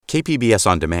KPBS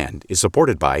On Demand is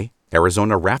supported by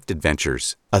Arizona Raft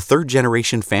Adventures, a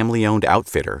third-generation family-owned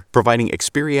outfitter providing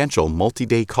experiential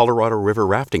multi-day Colorado River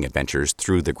rafting adventures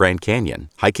through the Grand Canyon.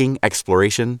 Hiking,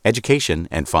 exploration, education,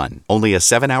 and fun. Only a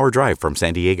 7-hour drive from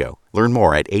San Diego. Learn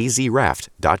more at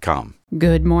azraft.com.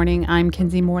 Good morning, I'm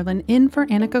Kinsey Moreland in for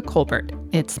Annika Colbert.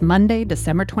 It's Monday,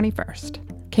 December 21st.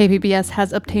 KPBS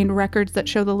has obtained records that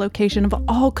show the location of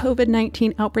all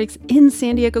COVID-19 outbreaks in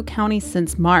San Diego County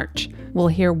since March. We'll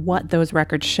hear what those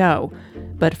records show.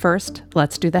 But first,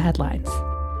 let's do the headlines.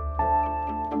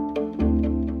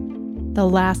 The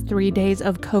last 3 days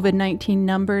of COVID-19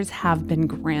 numbers have been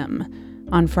grim.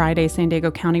 On Friday, San Diego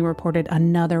County reported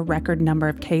another record number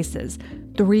of cases,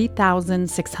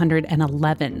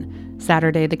 3,611.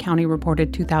 Saturday, the county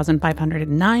reported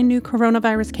 2,509 new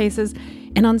coronavirus cases,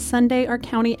 and on Sunday, our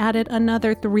county added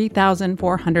another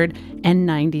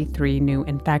 3,493 new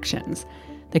infections.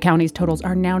 The county's totals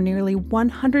are now nearly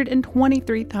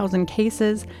 123,000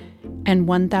 cases and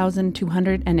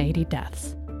 1,280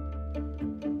 deaths.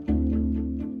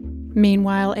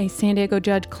 Meanwhile, a San Diego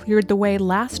judge cleared the way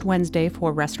last Wednesday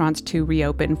for restaurants to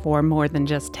reopen for more than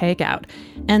just takeout.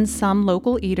 And some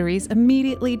local eateries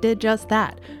immediately did just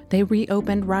that. They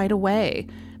reopened right away.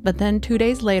 But then 2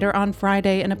 days later, on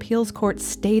Friday, an appeals court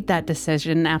stayed that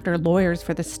decision after lawyers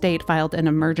for the state filed an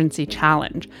emergency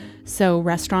challenge. So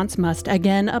restaurants must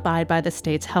again abide by the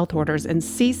state's health orders and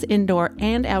cease indoor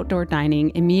and outdoor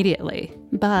dining immediately.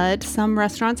 But some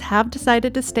restaurants have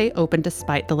decided to stay open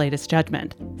despite the latest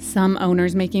judgment. Some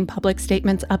owners making public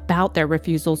statements about their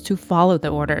refusals to follow the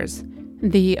orders.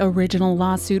 The original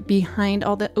lawsuit behind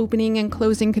all the opening and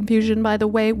closing confusion, by the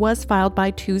way, was filed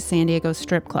by 2 San Diego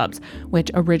strip clubs,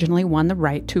 which originally won the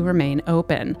right to remain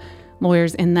open.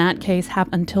 Lawyers in that case have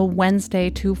until Wednesday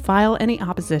to file any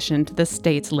opposition to the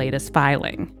state's latest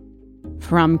filing.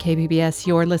 From KPBS,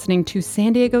 you're listening to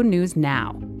San Diego News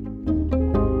Now.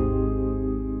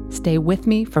 Stay with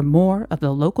me for more of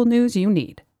the local news you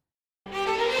need.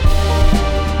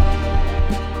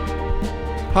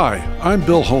 Hi, I'm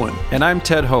Bill Hohen. And I'm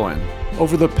Ted Hohen.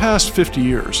 Over the past 50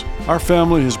 years, our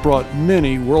family has brought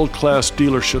many world-class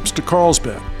dealerships to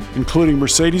Carlsbad, including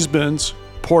Mercedes-Benz,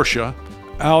 Porsche,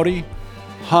 Audi,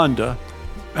 Honda,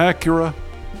 Acura,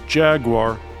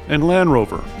 Jaguar, and Land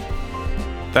Rover.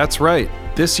 That's right.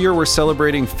 This year we're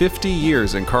celebrating 50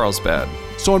 years in Carlsbad.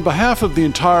 So on behalf of the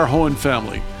entire Hohen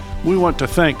family, we want to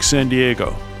thank San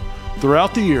Diego.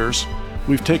 Throughout the years,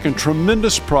 we've taken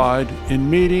tremendous pride in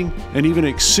meeting and even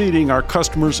exceeding our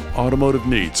customers' automotive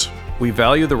needs. We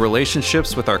value the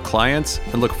relationships with our clients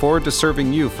and look forward to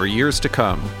serving you for years to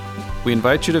come. We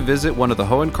invite you to visit one of the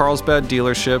Hohen Carlsbad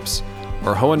dealerships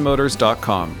or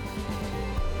hohenmotors.com.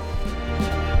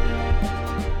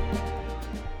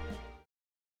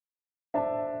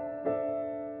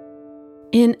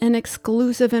 In an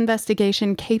exclusive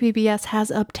investigation, KPBS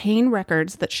has obtained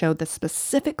records that show the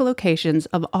specific locations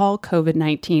of all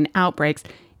COVID-19 outbreaks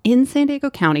in San Diego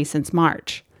County since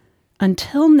March.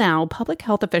 Until now, public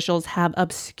health officials have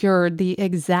obscured the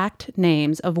exact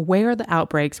names of where the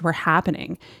outbreaks were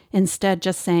happening, instead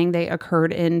just saying they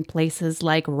occurred in places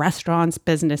like restaurants,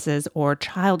 businesses, or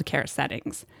childcare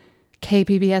settings.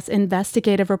 KPBS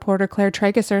investigative reporter Claire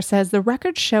Trageser says the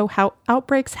records show how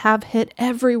outbreaks have hit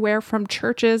everywhere from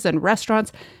churches and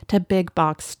restaurants to big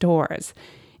box stores.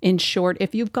 In short,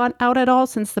 if you've gone out at all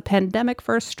since the pandemic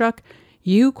first struck,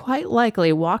 you quite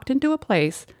likely walked into a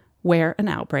place where an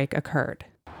outbreak occurred.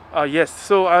 Yes,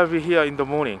 so I'll be here in the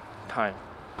morning time,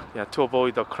 to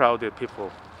avoid the crowded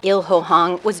people. Il-Ho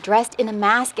Hong was dressed in a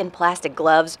mask and plastic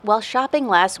gloves while shopping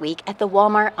last week at the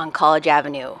Walmart on College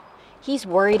Avenue. He's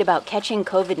worried about catching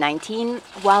COVID-19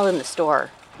 while in the store.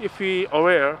 If we are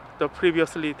aware that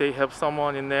previously they have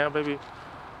someone in there, maybe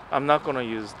I'm not going to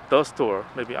use the store.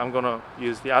 Maybe I'm going to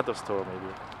use the other store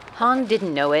maybe. Hong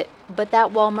didn't know it, but that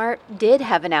Walmart did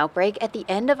have an outbreak at the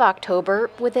end of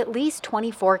October with at least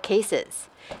 24 cases.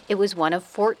 It was one of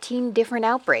 14 different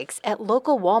outbreaks at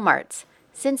local Walmarts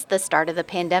since the start of the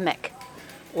pandemic.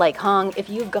 Like Hong, if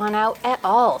you've gone out at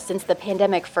all since the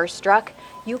pandemic first struck,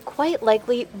 you quite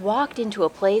likely walked into a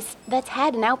place that's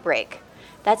had an outbreak.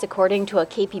 That's according to a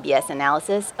KPBS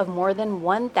analysis of more than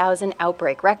 1,000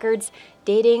 outbreak records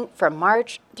dating from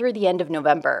March through the end of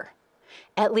November.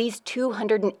 At least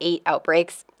 208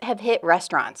 outbreaks have hit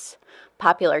restaurants.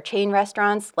 Popular chain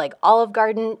restaurants like Olive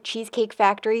Garden, Cheesecake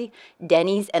Factory,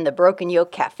 Denny's, and the Broken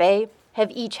Yoke Cafe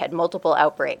have each had multiple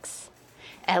outbreaks.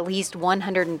 At least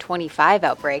 125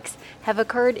 outbreaks have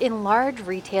occurred in large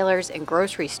retailers and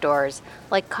grocery stores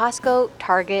like Costco,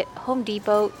 Target, Home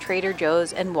Depot, Trader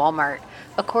Joe's, and Walmart,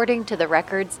 according to the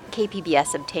records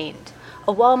KPBS obtained.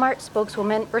 A Walmart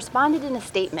spokeswoman responded in a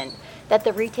statement that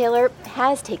the retailer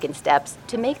has taken steps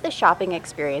to make the shopping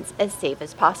experience as safe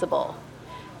as possible.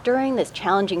 During this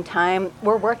challenging time,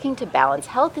 we're working to balance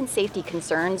health and safety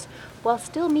concerns while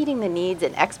still meeting the needs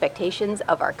and expectations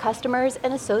of our customers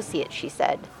and associates, she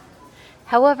said.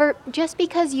 However, just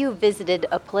because you visited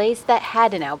a place that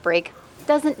had an outbreak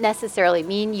doesn't necessarily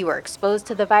mean you are exposed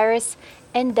to the virus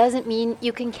and doesn't mean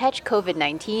you can catch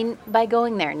COVID-19 by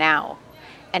going there now.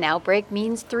 An outbreak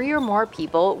means 3 or more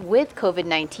people with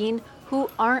COVID-19 who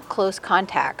aren't close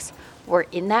contacts were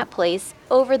in that place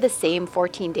over the same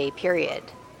 14-day period.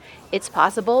 It's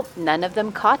possible none of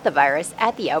them caught the virus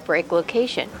at the outbreak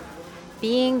location.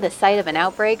 Being the site of an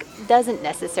outbreak doesn't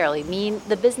necessarily mean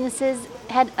the businesses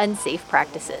had unsafe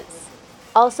practices.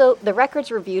 Also, the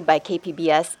records reviewed by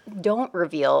KPBS don't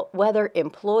reveal whether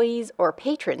employees or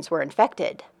patrons were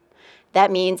infected.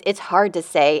 That means it's hard to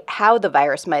say how the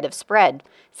virus might have spread,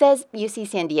 says UC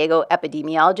San Diego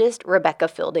epidemiologist Rebecca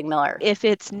Fielding-Miller. If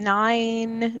it's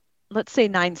 9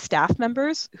 staff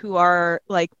members who are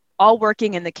all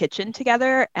working in the kitchen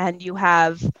together, and you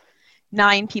have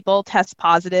 9 people test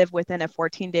positive within a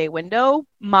 14-day window,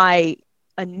 my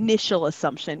initial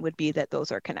assumption would be that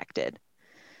those are connected.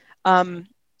 On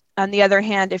the other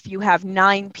hand, if you have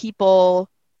 9 people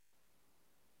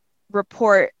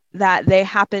report that they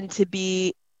happen to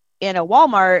be in a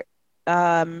Walmart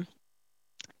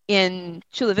in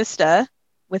Chula Vista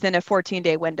within a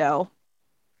 14-day window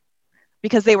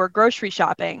because they were grocery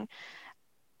shopping,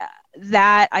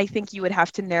 that I think you would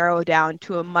have to narrow down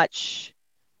to a much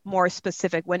more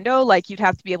specific window. You'd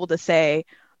have to be able to say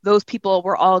those people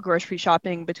were all grocery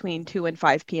shopping between 2 and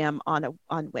 5 p.m. on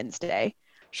Wednesday.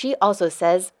 She also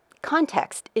says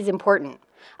context is important.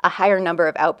 A higher number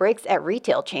of outbreaks at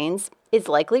retail chains is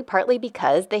likely partly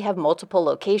because they have multiple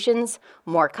locations,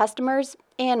 more customers,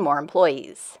 and more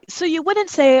employees. So you wouldn't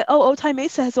say, Otay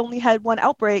Mesa has only had 1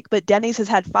 outbreak, but Denny's has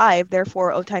had 5,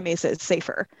 therefore Otay Mesa is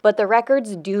safer. But the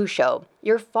records do show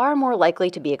you're far more likely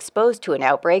to be exposed to an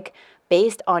outbreak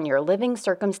based on your living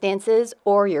circumstances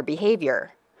or your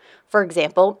behavior. For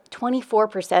example,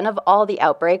 24% of all the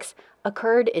outbreaks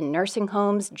occurred in nursing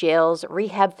homes, jails,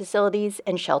 rehab facilities,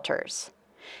 and shelters.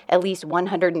 At least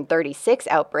 136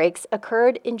 outbreaks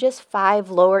occurred in just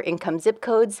 5 lower-income zip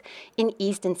codes in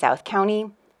East and South County,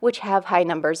 which have high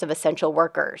numbers of essential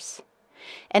workers.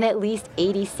 And at least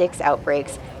 86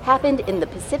 outbreaks happened in the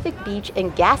Pacific Beach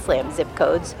and Gaslamp zip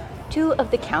codes, 2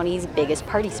 of the county's biggest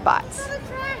party spots.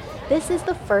 This is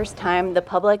the first time the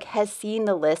public has seen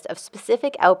the list of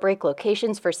specific outbreak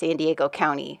locations for San Diego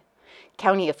County.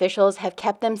 County officials have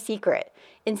kept them secret,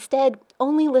 instead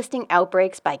only listing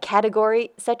outbreaks by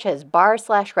category, such as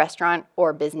bar/restaurant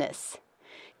or business.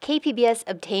 KPBS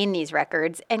obtained these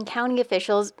records, and county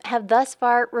officials have thus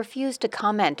far refused to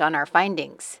comment on our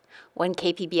findings. When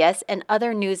KPBS and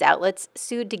other news outlets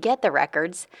sued to get the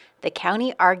records, the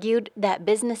county argued that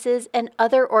businesses and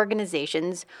other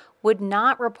organizations would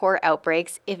not report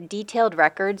outbreaks if detailed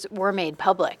records were made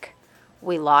public.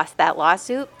 We lost that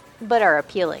lawsuit, but are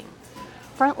appealing.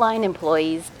 Frontline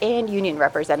employees and union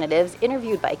representatives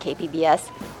interviewed by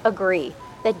KPBS agree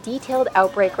that detailed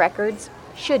outbreak records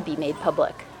should be made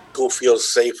public. Who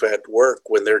feels safe at work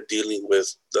when they're dealing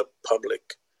with the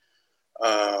public?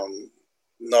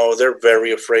 No, they're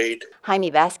very afraid.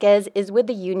 Jaime Vasquez is with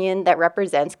the union that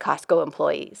represents Costco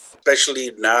employees.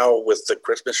 Especially now with the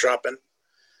Christmas shopping,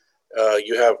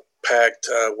 you have packed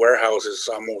warehouses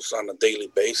almost on a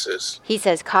daily basis. He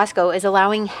says Costco is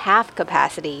allowing half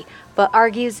capacity, but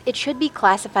argues it should be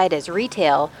classified as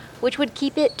retail, which would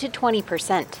keep it to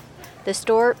 20%. The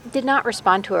store did not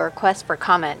respond to a request for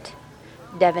comment.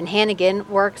 Devin Hannigan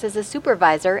works as a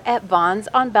supervisor at Vons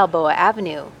on Balboa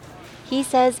Avenue. He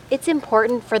says it's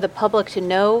important for the public to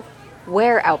know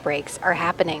where outbreaks are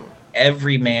happening.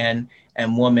 Every man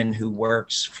and woman who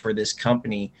works for this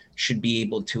company should be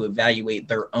able to evaluate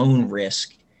their own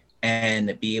risk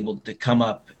and be able to come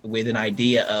up with an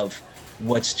idea of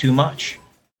what's too much.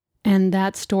 And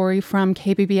that story from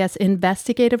KPBS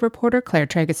investigative reporter Claire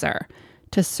Trageser.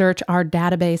 To search our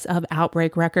database of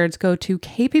outbreak records, go to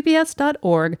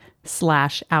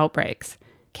kpbs.org/outbreaks.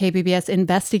 KPBS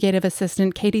investigative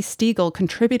assistant Katie Stiegel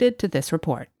contributed to this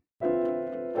report.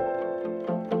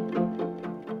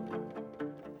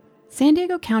 San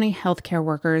Diego County healthcare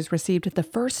workers received the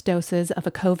first doses of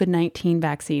a COVID-19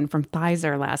 vaccine from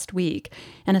Pfizer last week,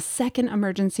 and a second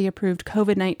emergency-approved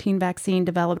COVID-19 vaccine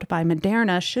developed by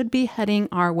Moderna should be heading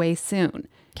our way soon.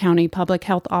 County Public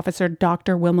Health Officer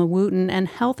Dr. Wilma Wooten and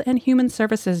Health and Human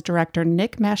Services Director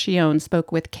Nick Mascione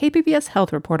spoke with KPBS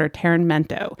health reporter Taryn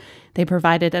Mento. They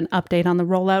provided an update on the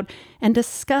rollout and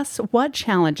discuss what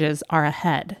challenges are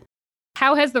ahead.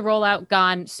 How has the rollout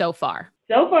gone so far?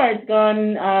 So far, it's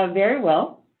gone very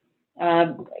well.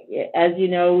 As you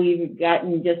know, we've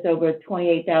gotten just over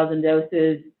 28,000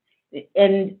 doses.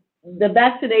 And the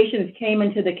vaccinations came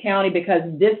into the county because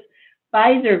this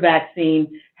Pfizer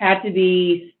vaccine had to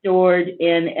be stored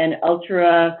in an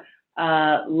ultra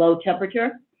low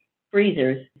temperature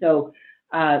freezers. So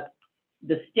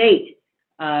the state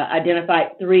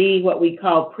identified 3 what we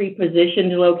call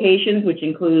pre-positioned locations, which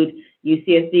include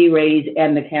UCSD, Ray's,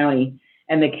 and the county.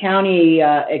 And the county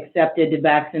accepted the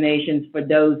vaccinations for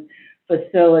those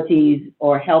facilities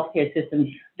or healthcare systems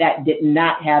that did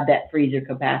not have that freezer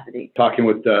capacity. Talking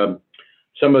with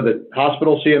some of the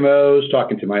hospital CMOs,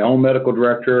 talking to my own medical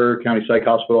director, County Psych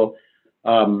Hospital,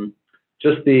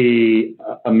 just the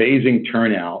amazing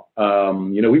turnout.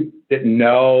 We didn't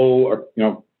know, or,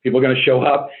 people are going to show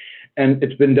up, and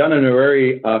it's been done in a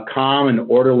very calm and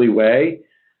orderly way,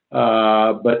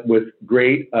 but with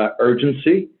great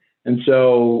urgency. And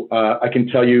so I can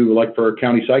tell you, like for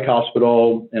County Psych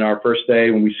Hospital, in our first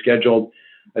day when we scheduled,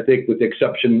 I think with the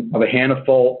exception of a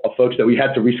handful of folks that we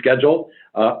had to reschedule,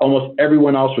 almost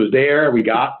everyone else was there. We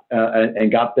got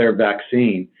their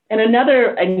vaccine. And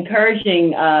another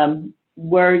encouraging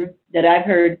word that I've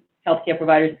heard healthcare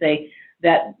providers say,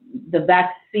 that the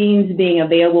vaccines being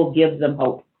available gives them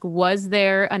hope. Was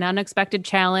there an unexpected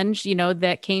challenge,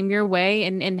 that came your way,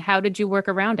 and how did you work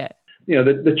around it?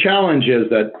 The challenge is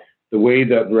that the way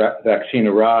that vaccine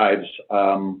arrives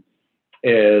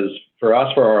is for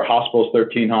us, for our hospitals,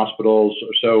 13 hospitals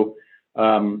or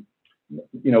so,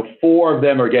 4 of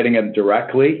them are getting it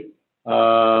directly,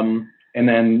 and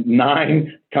then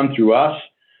 9 come through us.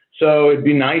 So it'd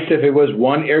be nice if it was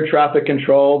one air traffic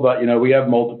control, but we have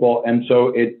multiple, and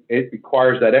so it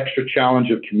requires that extra challenge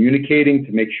of communicating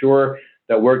to make sure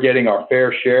that we're getting our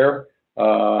fair share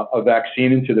of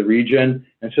vaccine into the region.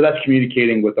 And so that's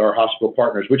communicating with our hospital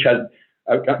partners, which has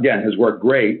worked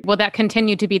great. Will that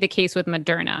continue to be the case with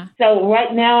Moderna? So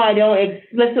right now, I don't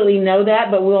explicitly know that,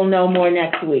 but we'll know more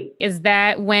next week. Is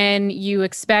that when you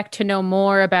expect to know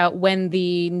more about when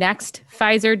the next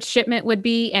Pfizer shipment would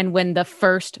be and when the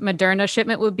first Moderna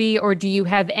shipment would be? Or do you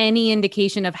have any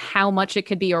indication of how much it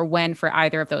could be or when for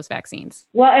either of those vaccines?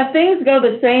 Well, if things go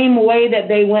the same way that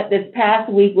they went this past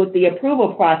week with the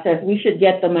approval process, we should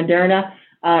get the Moderna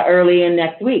early in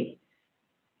next week.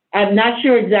 I'm not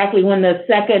sure exactly when the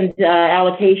second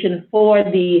allocation for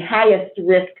the highest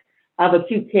risk of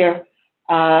acute care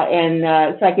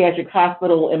and psychiatric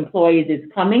hospital employees is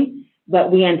coming, but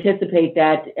we anticipate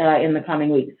that in the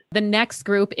coming weeks. The next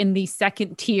group in the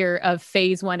second tier of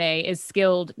Phase 1A is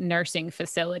skilled nursing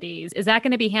facilities. Is that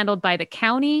going to be handled by the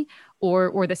county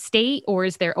or the state, or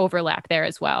is there overlap there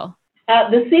as well?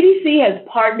 The CDC has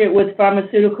partnered with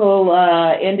pharmaceutical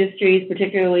industries,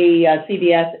 particularly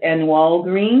CVS and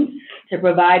Walgreens, to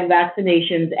provide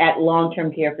vaccinations at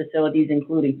long-term care facilities,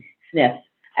 including SNFs.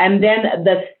 And then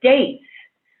the states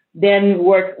then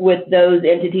work with those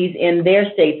entities in their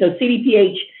state. So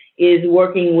CDPH is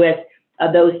working with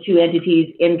those 2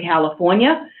 entities in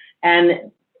California, and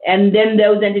then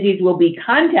those entities will be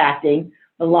contacting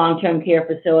the long-term care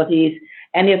facilities.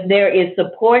 And if there is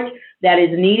support that is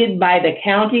needed by the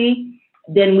county,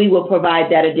 then we will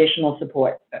provide that additional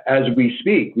support. As we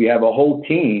speak, we have a whole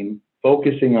team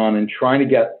focusing on and trying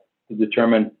to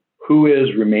determine who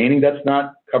is remaining that's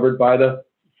not covered by the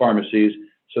pharmacies,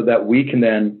 so that we can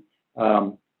then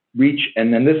reach,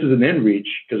 and then this is an in-reach,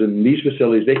 because in these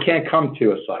facilities, they can't come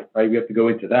to a site, right? We have to go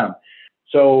into them.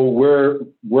 So we're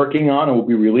working on, and we'll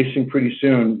be releasing pretty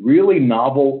soon, really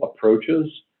novel approaches,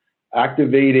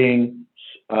 activating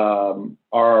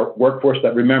our workforce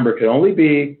that, remember, can only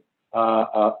be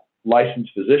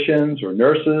licensed physicians or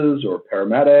nurses or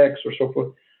paramedics or so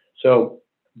forth. So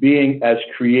being as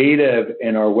creative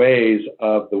in our ways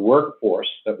of the workforce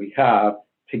that we have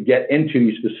to get into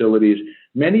these facilities,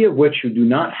 many of which who do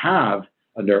not have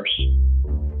a nurse.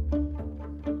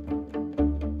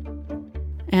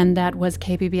 And that was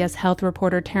KPBS health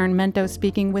reporter Taryn Mento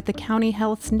speaking with the County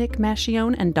Health's Nick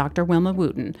Mascione and Dr. Wilma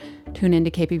Wooten. Tune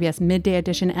into KPBS Midday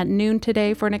Edition at noon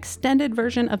today for an extended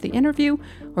version of the interview,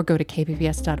 or go to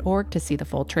kpbs.org to see the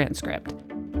full transcript.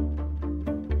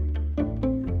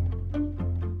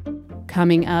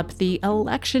 Coming up, the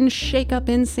election shakeup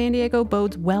in San Diego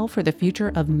bodes well for the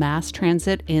future of mass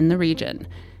transit in the region.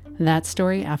 That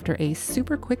story after a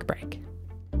super quick break.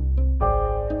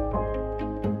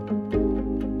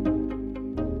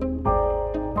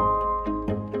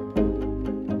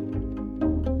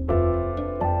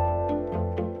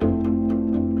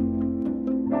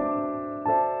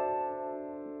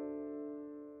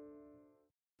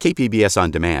 KPBS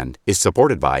On Demand is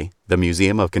supported by the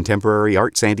Museum of Contemporary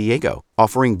Art San Diego,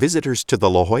 offering visitors to the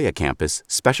La Jolla campus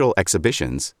special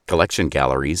exhibitions, collection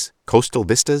galleries, coastal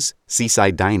vistas,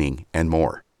 seaside dining, and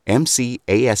more.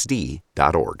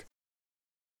 mcasd.org.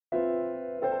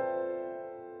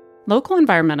 Local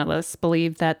environmentalists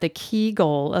believe that the key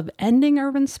goal of ending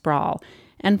urban sprawl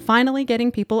and finally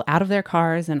getting people out of their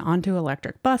cars and onto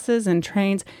electric buses and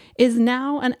trains is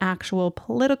now an actual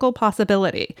political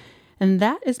possibility. And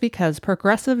that is because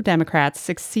progressive Democrats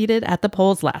succeeded at the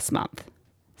polls last month.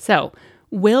 So,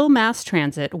 will mass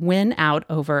transit win out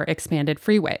over expanded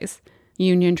freeways?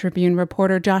 Union Tribune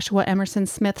reporter Joshua Emerson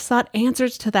Smith sought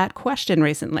answers to that question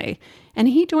recently, and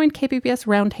he joined KPBS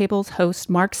Roundtable's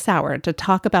host Mark Sauer to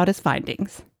talk about his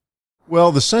findings.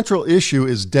 Well, the central issue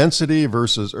is density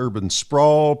versus urban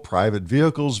sprawl, private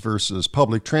vehicles versus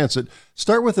public transit.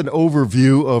 Start with an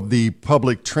overview of the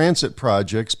public transit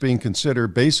projects being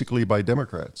considered basically by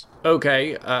Democrats.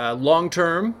 Okay, long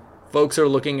term, folks are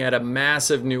looking at a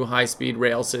massive new high-speed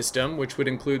rail system, which would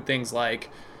include things like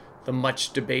the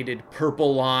much-debated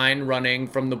Purple Line running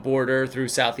from the border through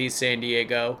southeast San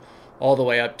Diego all the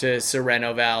way up to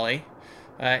Sorrento Valley.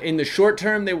 In the short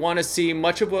term, they want to see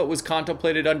much of what was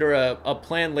contemplated under a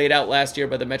plan laid out last year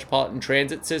by the Metropolitan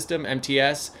Transit System,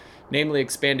 MTS, namely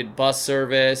expanded bus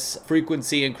service,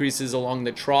 frequency increases along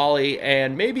the trolley,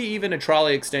 and maybe even a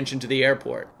trolley extension to the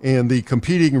airport. And the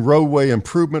competing roadway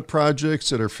improvement projects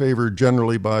that are favored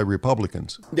generally by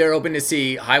Republicans. They're open to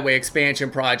see highway expansion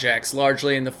projects,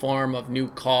 largely in the form of new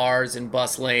cars and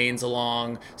bus lanes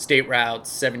along state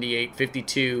routes 78,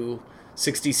 52,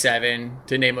 67,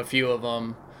 to name a few of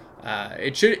them.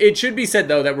 It should be said,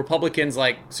 though, that Republicans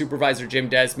like Supervisor Jim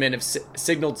Desmond have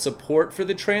signaled support for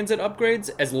the transit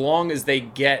upgrades as long as they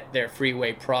get their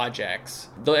freeway projects.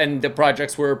 And the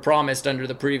projects were promised under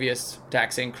the previous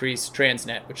tax increase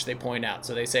Transnet, which they point out.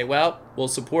 So they say, well, we'll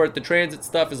support the transit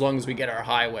stuff as long as we get our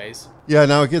highways. Yeah,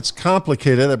 now it gets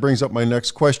complicated. That brings up my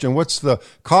next question. What's the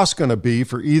cost going to be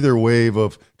for either wave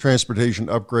of transportation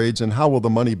upgrades, and how will the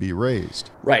money be raised?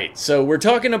 Right, so we're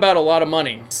talking about a lot of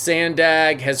money.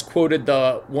 Sandag has quoted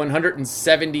the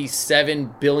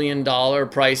 $177 billion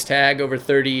price tag over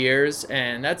 30 years,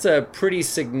 and that's a pretty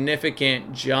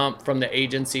significant jump from the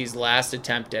agency's last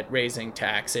attempt at raising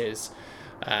taxes.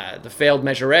 The failed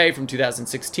Measure A from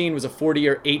 2016 was a 40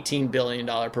 or $18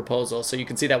 billion proposal. So you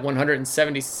can see that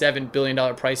 $177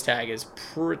 billion price tag is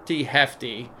pretty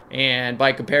hefty. And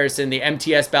by comparison, the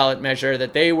MTS ballot measure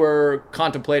that they were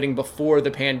contemplating before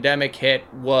the pandemic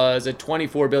hit was a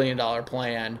 $24 billion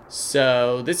plan.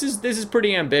 So this is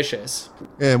pretty ambitious.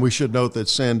 And we should note that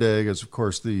Sandag is, of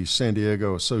course, the San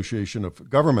Diego Association of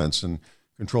Governments, and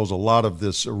controls a lot of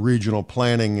this regional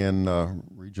planning and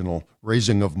regional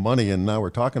raising of money. And now we're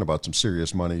talking about some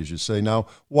serious money, as you say. Now,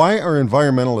 why are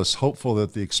environmentalists hopeful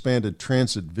that the expanded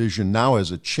transit vision now has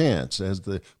a chance as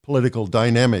the political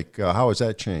dynamic? How has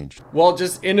that changed? Well,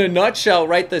 just in a nutshell,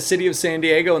 right, the city of San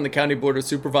Diego and the County Board of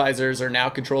Supervisors are now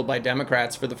controlled by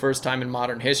Democrats for the first time in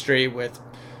modern history, with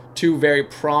two very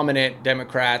prominent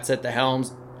Democrats at the helm,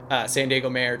 San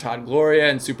Diego Mayor Todd Gloria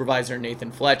and Supervisor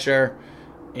Nathan Fletcher.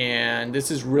 And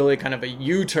this is really kind of a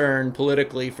U-turn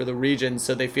politically for the region.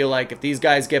 So they feel like if these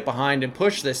guys get behind and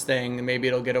push this thing, maybe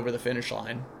it'll get over the finish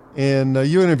line. And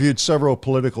you interviewed several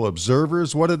political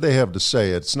observers. What did they have to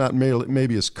say? It's not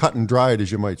maybe as cut and dried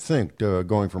as you might think,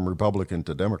 going from Republican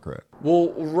to Democrat.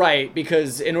 Well, right,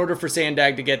 because in order for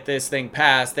Sandag to get this thing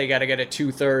passed, they got to get a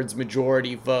 2/3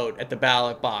 majority vote at the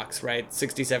ballot box, right?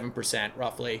 67%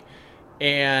 roughly.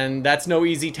 And that's no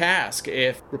easy task.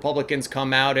 If Republicans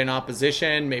come out in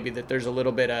opposition, maybe that there's a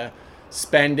little bit of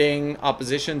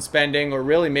opposition spending, or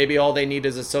really maybe all they need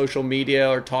is a social media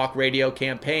or talk radio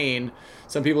campaign.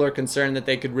 Some people are concerned that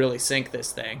they could really sink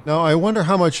this thing. Now, I wonder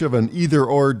how much of an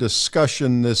either-or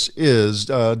discussion this is.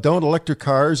 Don't electric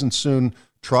cars and soon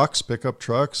trucks, pickup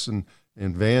trucks and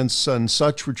vans and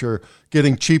such, which are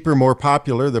getting cheaper, more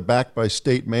popular, they're backed by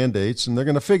state mandates, and they're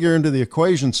going to figure into the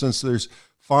equation since there's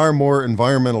far more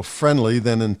environmental friendly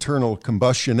than internal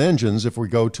combustion engines if we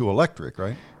go to electric,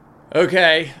 right?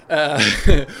 Okay,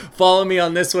 follow me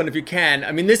on this one if you can.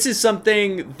 I mean, this is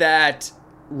something that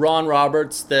Ron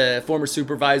Roberts, the former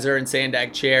supervisor and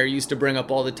Sandag chair, used to bring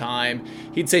up all the time.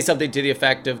 He'd say something to the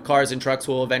effect of cars and trucks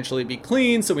will eventually be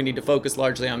clean, so we need to focus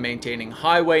largely on maintaining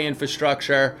highway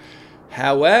infrastructure.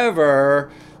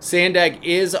 However, Sandag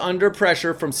is under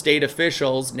pressure from state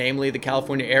officials, namely the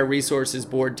California Air Resources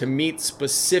Board, to meet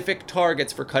specific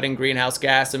targets for cutting greenhouse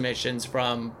gas emissions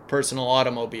from personal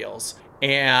automobiles.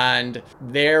 And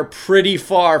they're pretty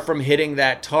far from hitting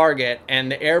that target.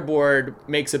 And the Air Board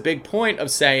makes a big point of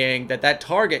saying that that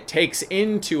target takes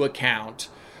into account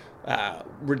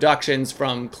reductions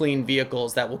from clean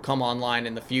vehicles that will come online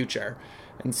in the future.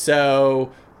 And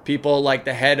so people like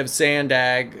the head of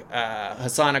Sandag,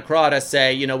 Hassan Akrada,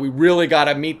 say, we really got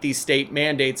to meet these state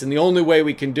mandates. And the only way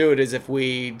we can do it is if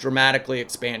we dramatically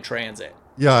expand transit.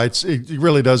 Yeah, it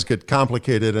really does get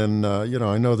complicated. And,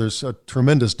 I know there's a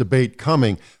tremendous debate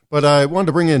coming. But I wanted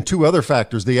to bring in two other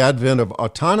factors: the advent of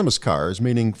autonomous cars,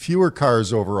 meaning fewer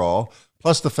cars overall,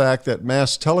 plus the fact that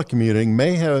mass telecommuting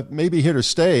may be here to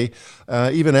stay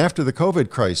even after the COVID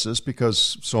crisis,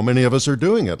 because so many of us are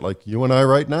doing it, like you and I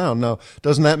right now. Now,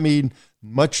 doesn't that mean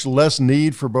much less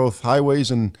need for both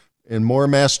highways and more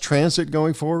mass transit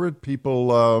going forward?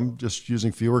 People just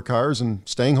using fewer cars and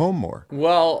staying home more?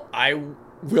 Well, I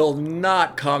will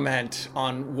not comment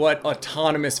on what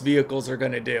autonomous vehicles are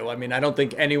going to do. I mean, I don't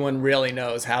think anyone really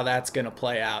knows how that's going to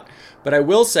play out. But I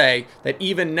will say that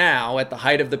even now, at the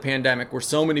height of the pandemic, where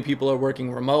so many people are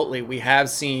working remotely, we have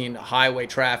seen highway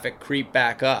traffic creep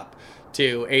back up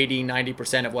to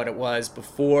 80-90% of what it was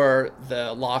before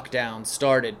the lockdown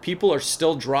started. People are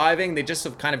still driving. They just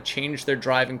have kind of changed their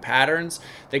driving patterns.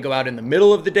 They go out in the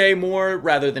middle of the day more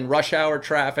rather than rush hour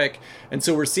traffic. And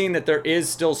so we're seeing that there is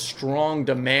still strong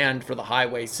demand for the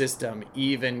highway system,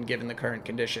 even given the current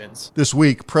conditions. This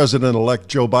week, President-elect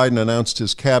Joe Biden announced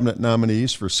his cabinet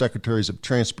nominees for Secretaries of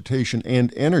Transportation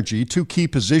and Energy, two key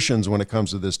positions when it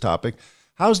comes to this topic.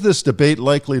 How's this debate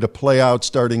likely to play out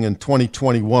starting in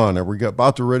 2021? Are we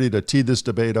about ready to tee this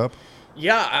debate up?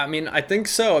 Yeah, I mean, I think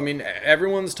so. I mean,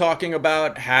 everyone's talking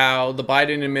about how the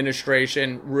Biden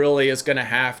administration really is going to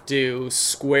have to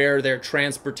square their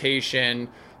transportation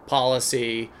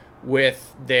policy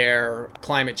with their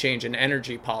climate change and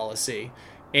energy policy.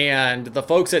 And the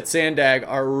folks at Sandag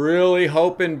are really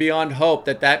hoping beyond hope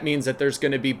that means that there's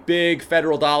going to be big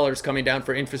federal dollars coming down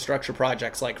for infrastructure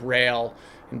projects like rail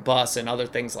and bus and other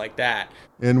things like that.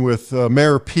 And with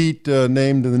Mayor Pete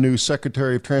named the new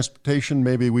Secretary of Transportation,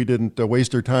 maybe we didn't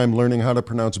waste our time learning how to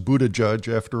pronounce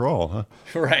Buttigieg after all, huh?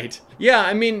 Right. Yeah,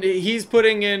 I mean, he's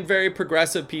putting in very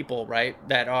progressive people, right,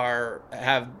 that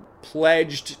have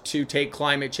pledged to take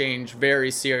climate change very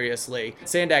seriously.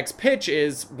 Sandag's pitch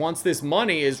is, once this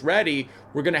money is ready,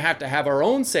 we're going to have our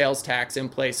own sales tax in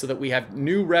place so that we have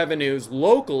new revenues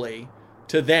locally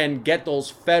to then get those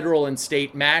federal and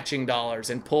state matching dollars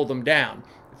and pull them down.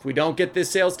 If we don't get this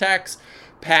sales tax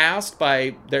passed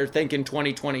by, they're thinking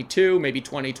 2022, maybe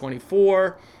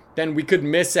 2024, then we could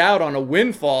miss out on a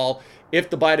windfall if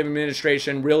the Biden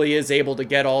administration really is able to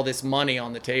get all this money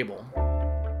on the table.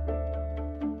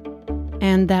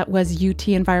 And that was UT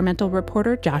environmental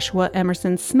reporter Joshua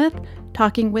Emerson Smith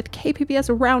talking with KPBS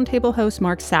Roundtable host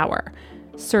Mark Sauer.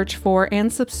 Search for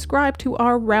and subscribe to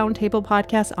our Roundtable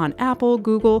podcast on Apple,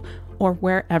 Google, or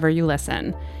wherever you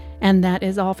listen. And that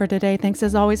is all for today. Thanks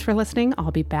as always for listening. I'll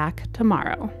be back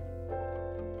tomorrow.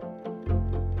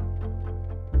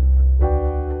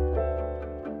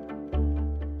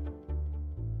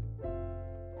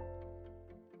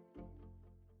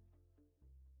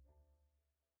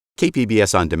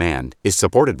 KPBS On Demand is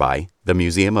supported by the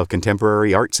Museum of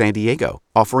Contemporary Art San Diego,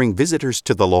 offering visitors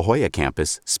to the La Jolla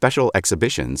campus special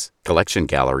exhibitions, collection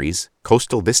galleries,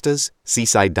 coastal vistas,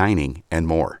 seaside dining, and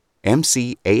more.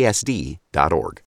 MCASD.org.